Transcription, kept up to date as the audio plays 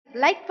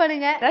Like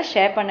பண்ணுங்க,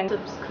 share பண்ணுங்க,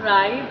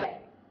 subscribe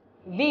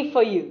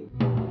V4U.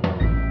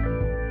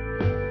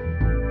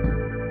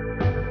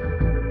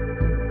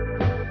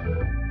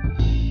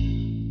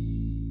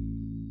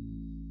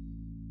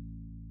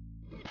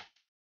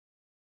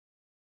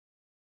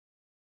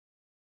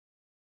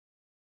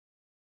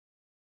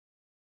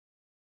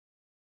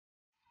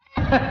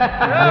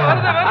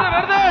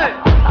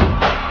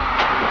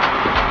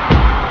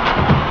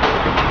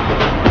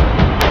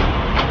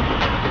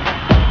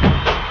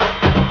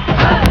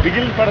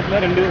 Bigil படத்துல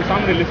ரெண்டு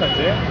சாங் ரிலீஸ்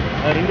ஆச்சு.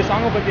 ரெண்டு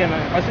சாங்கை பத்தி என்ன?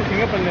 ஃபர்ஸ்ட்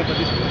சிங்கப்பெண்ணை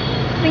பத்தி சொல்லுங்க.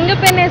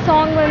 சிங்கப்பெண்ணை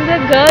சாங் வந்து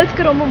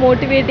கேர்ள்ஸ்க்கு ரொம்ப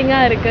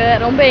மோட்டிவேட்டிங்காக இருக்குது,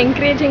 ரொம்ப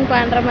என்கரேஜிங்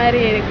பண்ணுற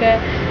மாதிரி இருக்குது,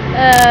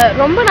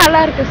 ரொம்ப நல்லா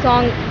இருக்குது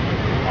சாங்.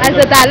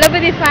 ஆஸ் அ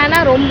தளபதி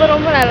ஃபேனாக ரொம்ப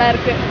ரொம்ப நல்லா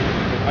இருக்கு.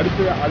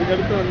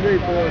 அதுக்கடுத்து வந்து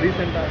இப்போ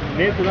ரீசெண்டாக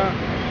நேற்று தான்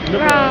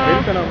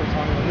வெறித்தனம்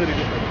சாங் வந்து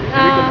ரிலீஸ்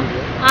ஆச்சு.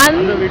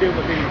 அந்த வீடியோ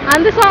பற்றி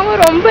அந்த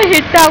சாங்கும் ரொம்ப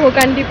ஹிட் ஆகும்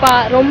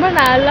கண்டிப்பாக, ரொம்ப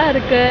நல்லா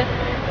இருக்குது.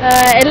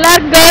 எல்லா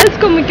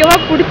கேர்ள்ஸ்க்கும்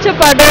முக்கியமாக பிடிச்ச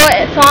படம்,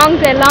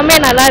 சாங்ஸ் எல்லாமே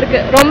நல்லா இருக்கு.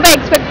 ரொம்ப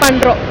எக்ஸ்பெக்ட்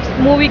பண்ணுறோம்,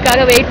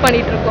 மூவிக்காக வெயிட்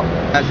பண்ணிட்டு இருக்கோம்.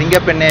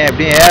 சிங்கப்பெண்ணை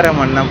எப்படியும் ஏஆர்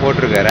ரஹ்மான் தான்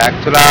போட்டிருக்காரு.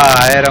 ஆக்சுவலாக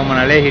ஏஆர்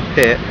ரஹ்மானாலே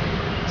ஹிட்டு.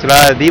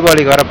 ஆக்சுவலாக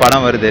தீபாவளிக்கு வர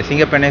படம் வருது.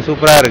 சிங்கப்பெண்ணை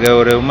சூப்பராக இருக்குது,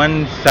 ஒரு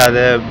உமன்ஸ்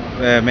அதை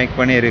மேக்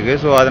பண்ணியிருக்கு.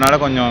 ஸோ அதனால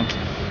கொஞ்சம்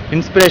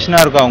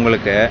இன்ஸ்பிரேஷனாக இருக்கும்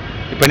அவங்களுக்கு.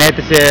 இப்போ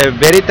நேற்று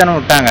வெறித்தனம்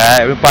விட்டாங்க,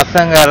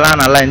 பசங்க எல்லாம்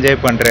நல்லா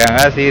என்ஜாய்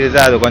பண்ணிருக்காங்க.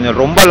 சீரியஸாக அது கொஞ்சம்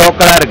ரொம்ப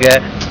லோக்கலாக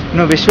இருக்குது.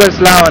 இன்னும்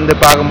விஷுவல்ஸ்லாம் வந்து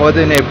பார்க்கும்போது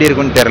இன்னும் எப்படி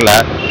இருக்குன்னு தெரில.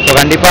 ஸோ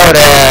கண்டிப்பாக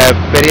ஒரு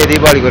பெரிய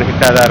தீபாவளிக்கு ஒரு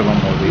ஹிட்டாக தான் இருக்கும்.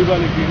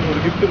 தீபாவளிக்கு ஒரு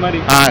கிஃப்ட் மாதிரி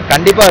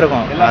கண்டிப்பாக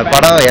இருக்கும்.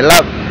 படம் எல்லா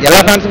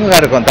ஃபேன்ஸுக்கும்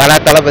இருக்கும்.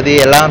 தளபதி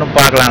எல்லாரும்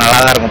பார்க்கலாம், நல்லா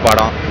தான் இருக்கும்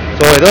படம்.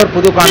 ஸோ ஏதோ ஒரு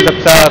புது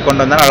கான்செப்டாக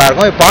கொண்டு வந்தால்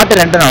நல்லாயிருக்கும்.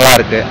 பாட்டு ரெண்டும் நல்லா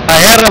இருக்கு.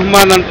 ஏஆர்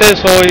ரஹ்மான் வந்துட்டு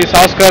ஸோ இஸ்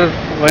ஆஸ்கர்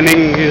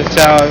வின்னிங்,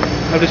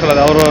 எப்படி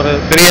சொல்கிறது, அவர் ஒரு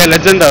பெரிய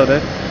லெஜெண்ட் அவர்.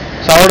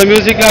 ஸோ அவரோட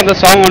மியூசிக்கில் அந்த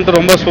சாங் வந்துட்டு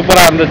ரொம்ப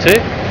சூப்பராக இருந்துச்சு.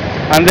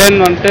 அண்ட்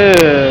தென் வந்துட்டு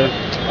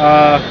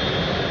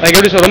லைக்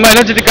எப்படி ரொம்ப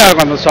எனர்ஜெட்டிக்காக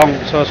இருக்கும் அந்த சாங்.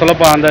 ஸோ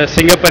சொல்லப்போ அந்த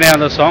சிங்கப்பெண்ணை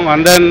அந்த சாங்.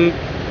 அண்ட் தென்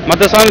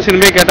மற்ற சாங்ஸ்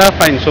இனிமேல் கேட்டால்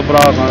ஃபைன்,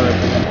 சூப்பராக இருக்கும் அது.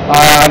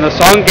 அந்த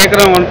சாங்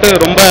கேட்குறவங்க வந்துட்டு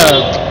ரொம்ப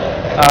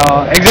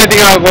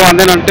எக்ஸைட்டிங்காக இருக்கும்.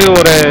 அண்ட் தென் வந்துட்டு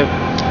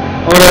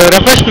ஒரு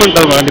ரெஃப்ரெஷ்மெண்ட்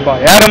இருக்கும் கண்டிப்பாக.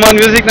 ஏஆர் ரஹ்மான்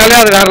மியூசிக்னாலே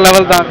அது வேறு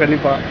லெவல் தான்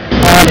கண்டிப்பாக.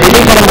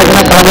 பிகில் படம்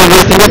பார்த்தீங்கன்னா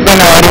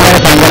சிங்கப்பெண்ணை அருமையாக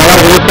பண்ணுறாங்க.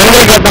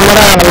 பெண்களுக்கு ஏற்ற மாதிரி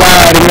நல்லா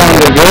அருமையாக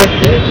வந்திருக்கு.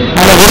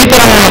 அந்த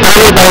வெறித்தனம்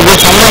ஃபேமிலி படத்து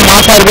செம்ம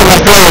மாசாக இருக்குது.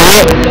 மஸ்ட்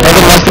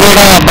மஸ்டோட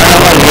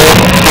பயணமாக இருக்குது.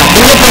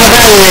 சிங்கப்பெண்ணை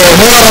தான்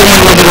ஏஆர்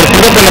ரஹ்மான் கொடுத்துருக்கு.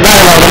 சிங்கப்பெண்ணை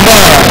தான் ரொம்ப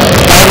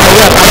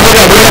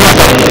தளபதி அப்படியே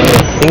மாட்டோம்.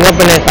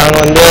 சிங்கப்பெண்ணை சாங்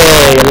வந்து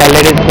எல்லா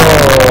லேடிஸ்க்கும்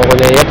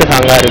கொஞ்சம் ஏற்ற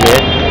சாங்காக இருக்குது.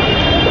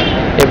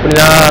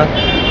 எப்படின்னா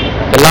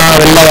எல்லாம்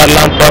வெளில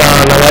வரலாம் போகலாம்,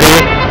 அந்த மாதிரி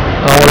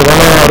அவங்களுக்கு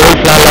ஒன்றும்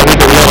ரூல்ஸ்லாம் இல்லை.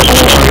 வீட்டுக்குள்ளே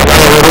அந்த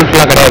மாதிரி ஒரு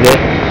ரூல்ஸ்லாம் கிடையாது.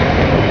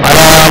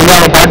 அதை வந்து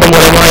அவங்க பாட்டு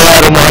மூலமாக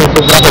ஏஆர் ரஹ்மான்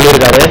சூப்பராக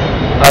சொல்லியிருக்காரு.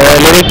 அது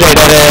லிரிக்ஸ்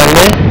ரைட்டர்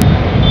வந்து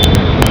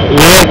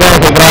விவேக்கும்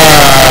சூப்பராக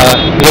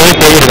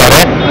லிரிக்ஸ் எழுதியிருக்காரு.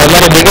 அது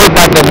மாதிரி பிகில்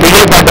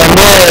பாட்டு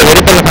வந்து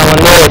வெறித்தனம் சாங்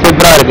வந்து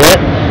சூப்பராக இருக்குது.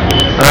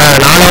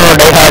 நானும்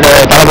டைஹார்டு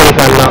தளபதி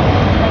ஃபேன் தான்.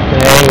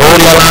 எங்கள்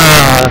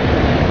ஊர்லலாம்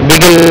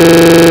பிகில்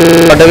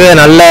பாட்டுக்கு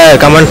நல்ல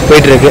கமெண்ட்ஸ்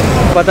போயிட்டுருக்கு.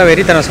 பார்த்தா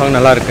வெறித்தனம் சாங்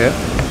நல்லாயிருக்கு.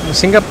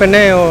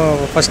 சிங்கப்பெண்ணே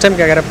ஃபஸ்ட் டைம்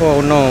கேட்குறப்போ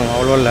ஒன்றும்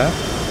அவ்வளோ இல்லை,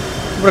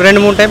 அப்புறம்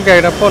 2-3 டைம்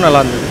கேட்குறப்போ நல்லா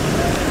இருந்தது.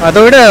 அதை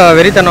விட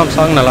வெறித்தனம்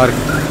சாங்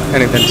நல்லாயிருக்கு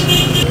எனக்கு தெரிஞ்சு.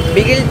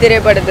 பிகில்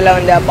திரைப்படத்தில்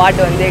வந்த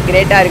பாட்டு வந்து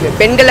கிரேட்டாக இருக்குது,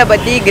 பெண்களை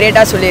பற்றி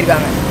கிரேட்டாக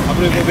சொல்லியிருக்காங்க.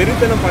 அப்புறம் இப்போ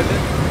வெறித்தனம் பாட்டு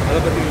அதை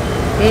பற்றி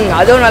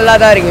அதுவும் நல்லா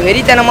தான் இருக்குது,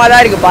 வெறித்தனமாக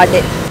தான் இருக்குது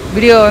பாட்டு.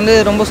 வீடியோ வந்து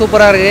ரொம்ப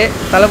சூப்பராக இருக்குது.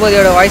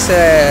 தளபதியோட வாய்ஸ்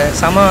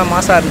செம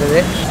மாசாக இருந்தது.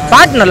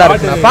 பாட்டு நல்லா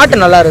இருக்கு, பாட்டு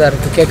நல்லா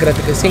இருக்குது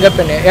கேட்குறதுக்கு.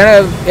 சிங்கப்பெண்ணை ஏன்னா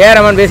ஏஆர்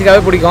ரஹ்மான்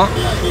பேசிக்காகவே பிடிக்கும்.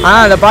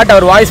 ஆனால் அந்த பாட்டு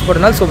அவர் வாய்ஸ்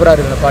போட்டனால சூப்பராக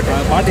இருக்குது. அந்த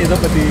பாட்டு எதை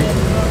பற்றி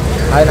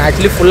அது நான்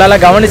ஆக்சுவலி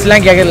ஃபுல்லாலாம்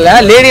கவனிச்சுலாம் கேட்கல,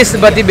 லேடிஸ்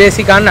பற்றி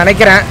பேசிக்கான்னு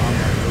நினைக்கிறேன்.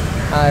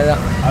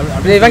 அதுதான்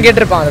அப்படி இவன்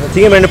கேட்டிருப்பான். அதை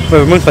சிங்கப்பெண்ணை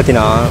விமன்ஸ்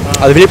பற்றினா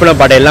அது விழிப்புணர்வு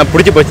பாட்டு எல்லாம்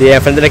பிடிச்சி போச்சு.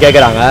 என் ஃப்ரெண்ட்ஸில்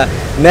கேட்குறாங்க.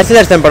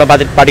 மெர்சலர்ஸ் படம்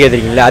பாட்டு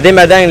கேட்டிருக்கீங்களா, அதே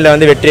மாதிரி தான் இதில்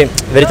வந்து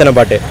வெறித்தனம்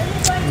பாட்டு.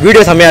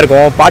 வீடியோ செம்மையாக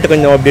இருக்கும், பாட்டு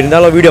கொஞ்சம் அப்படி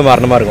இருந்தாலும் வீடியோ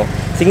மாறினமாக இருக்கும்.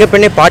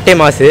 சிங்கப்பெண்ணை பாட்டே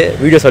மாசு,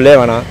 வீடியோ சொல்லவே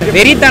வேணாம்.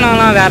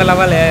 வெறித்தனம்லாம் வேறு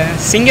லெவலு.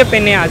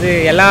 சிங்கப்பெண்ணை அது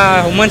எல்லா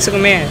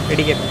உமன்ஸுக்குமே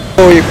பிடிக்கும்.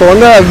 இப்போ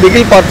வந்து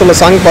பிகில் பாட்டுள்ள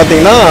சாங்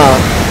பார்த்தீங்கன்னா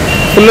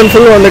ஃபுல் அண்ட்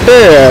ஃபுல் வந்துட்டு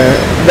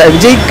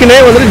விஜய்க்குனே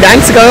வந்துட்டு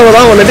டான்ஸுக்காக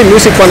தான் வந்துட்டு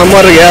மியூசிக் பண்ண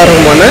மாதிரி இருக்கு ஏஆர்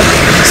ரஹ்மான்.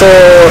 ஸோ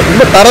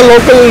ரொம்ப தர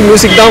லோக்கல்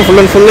மியூசிக் தான் full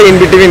and full in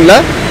பிட்வீனில்.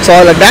 So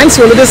அதில் டான்ஸ்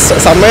வந்துட்டு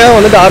செம்மையாக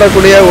வந்துட்டு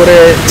ஆடக்கூடிய ஒரு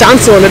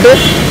சான்ஸ் வந்துட்டு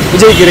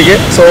விஜய்க்கு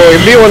இருக்குது. ஸோ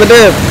எப்படியும் வந்துட்டு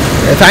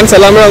ஃபேன்ஸ்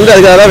எல்லாமே வந்து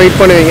அதுக்காக தான் வெயிட்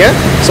பண்ணுவீங்க.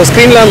 ஸோ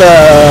ஸ்க்ரீனில் அந்த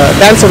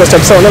டான்ஸோட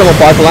ஸ்டெப்ஸை வந்து நம்ம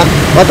பார்க்கலாம்.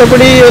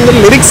 மற்றபடி வந்து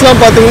லிரிக்ஸ்லாம்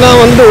பார்த்தீங்கன்னா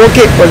வந்து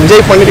ஓகே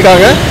என்ஜாய்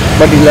பண்ணியிருக்காங்க.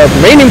 பட் இதில்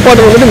மெயின்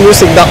இம்பார்ட்டன்ட் வந்துட்டு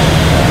மியூசிக் தான்.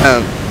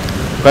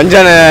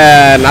 கொஞ்சம்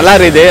நல்லா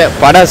இருக்குது.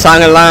 பட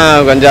சாங்கெல்லாம்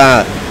கொஞ்சம்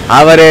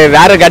அவர்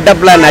வேறு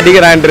கெட்டப்பில்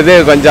நடிக்கிறான்றது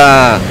கொஞ்சம்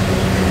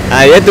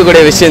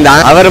ஏற்றுக்கூடிய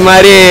விஷயந்தான். அவர்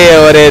மாதிரி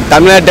ஒரு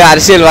தமிழ்நாட்டு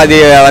அரசியல்வாதி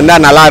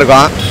வந்தால்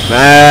நல்லாயிருக்கும்.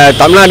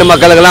 தமிழ்நாட்டு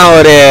மக்களுக்கெல்லாம்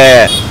ஒரு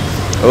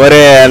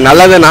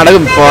நல்லது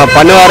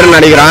பண்ணுவாருன்னு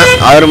நினைக்கிறேன்.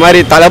 அவர் மாதிரி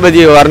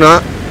தளபதி வரணும்,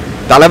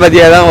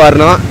 தளபதியாக தான்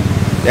வரணும்,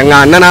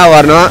 எங்கள் அண்ணனாக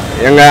வரணும்,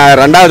 எங்கள்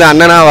 2வது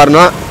அண்ணனாக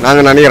வரணும்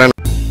நாங்கள் நினைக்கிறேன்.